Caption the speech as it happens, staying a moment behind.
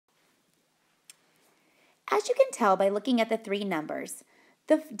As you can tell by looking at the three numbers,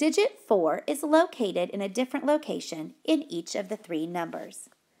 the digit 4 is located in a different location in each of the three numbers.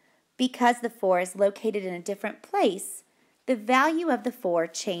 Because the 4 is located in a different place, the value of the 4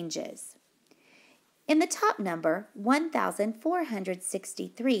 changes. In the top number,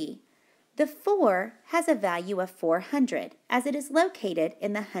 1,463, the 4 has a value of 400 as it is located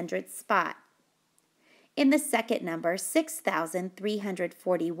in the hundredth spot. In the second number,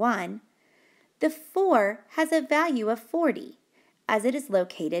 6,341, the 4 has a value of 40 as it is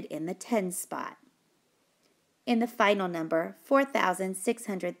located in the tens spot. In the final number,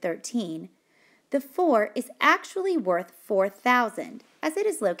 4,613, the 4 is actually worth 4,000 as it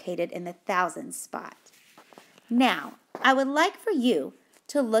is located in the thousands spot. Now, I would like for you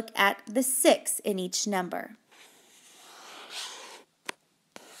to look at the 6 in each number.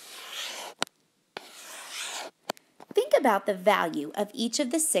 Think about the value of each of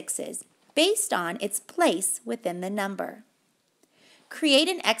the 6's based on its place within the number. Create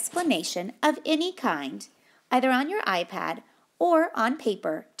an explanation of any kind, either on your iPad or on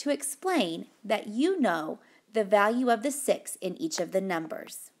paper, to explain that you know the value of the 6 in each of the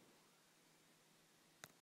numbers.